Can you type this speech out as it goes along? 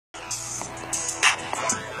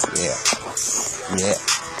Yeah.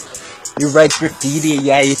 You write graffiti,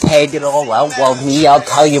 yeah, you tag it all out. Well, me, I'll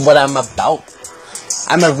tell you what I'm about.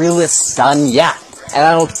 I'm a realist, son, yeah. And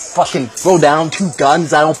I don't fucking throw down 2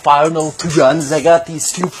 guns. I don't fire no 2 guns. I got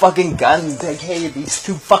these 2 fucking guns, aka these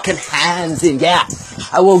 2 fucking hands. And yeah,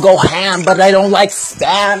 I will go ham, but I don't like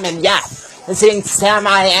spam. And yeah, this ain't Sam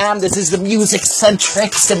I am. This is the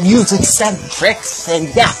Aamusexentrix, the Aamusexentrix.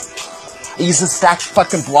 And yeah, I used to stack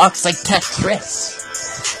fucking blocks like Tetris.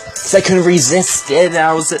 Cause I couldn't resist it. And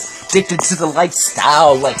I was addicted to the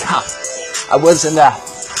lifestyle. Like, I wasn't a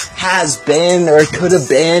has-been or could have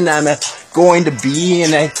been. I'm a going to be,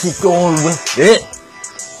 and I keep going with it.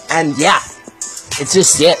 And yeah, it's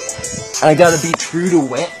just it. And I gotta be true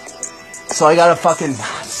to it. So I gotta fucking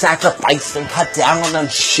sacrifice and cut down on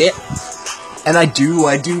shit. And I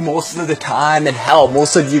do most of the time. And hell,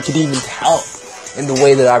 most of you can even tell in the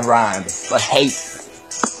way that I rhyme. But hey,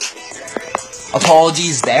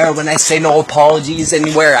 apologies there when I say no apologies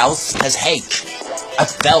anywhere else. Cause hey, I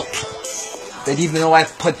felt that even though I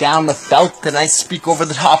put down the felt, that I speak over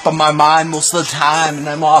the top of my mind most of the time, and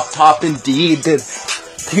I'm off top indeed. That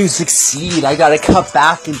to succeed, I gotta cut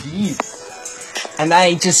back indeed. And I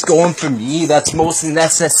ain't just going for me, that's mostly an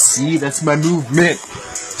SSC, that's my movement.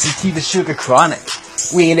 CT the Sugar Chronic.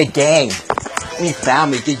 We ain't a gang, we ain't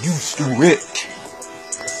family, get used to it.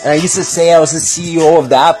 And I used to say I was the CEO of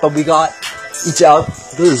that, but we got each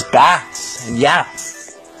other's backs. And yeah,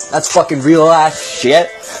 that's fucking real ass shit.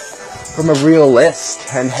 From a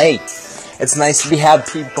realist. And hey, it's nice to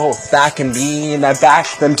have people backing me, and I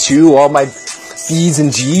back them too, all my B's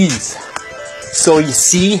and G's. So you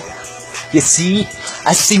see,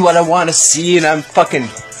 I see what I want to see, and I'm fucking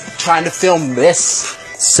trying to film this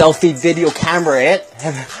selfie video camera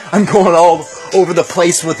and I'm going all over the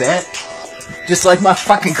place with it. Just like my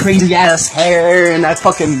fucking crazy ass hair, and I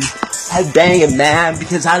fucking headbanging, man,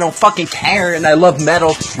 because I don't fucking care, and I love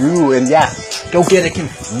metal too. And yeah, don't get it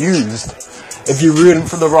confused if you're rooting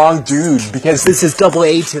for the wrong dude, because this is double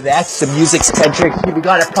A to the X, the Aamusexentrix. You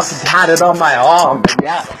got it fucking tatted on my arm. And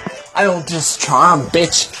yeah, I don't just charm,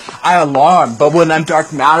 bitch, I alarm. But when I'm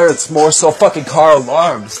dark matter, it's more so fucking car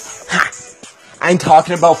alarms. Ha! I ain't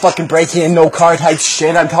talking about fucking breaking in no car type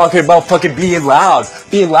shit. I'm talking about fucking being loud,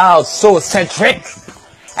 so eccentric.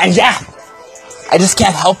 And yeah, I just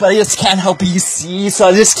can't help it, you see, so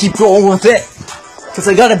I just keep going with it. Cause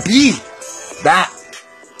I gotta be that.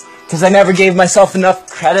 Cause I never gave myself enough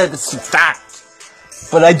credit, it's a fact.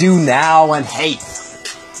 But I do now, and hey,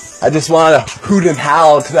 I just wanna hoot and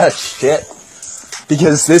howl to that shit.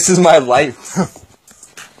 Because this is my life.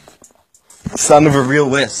 Son of a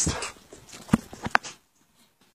realist.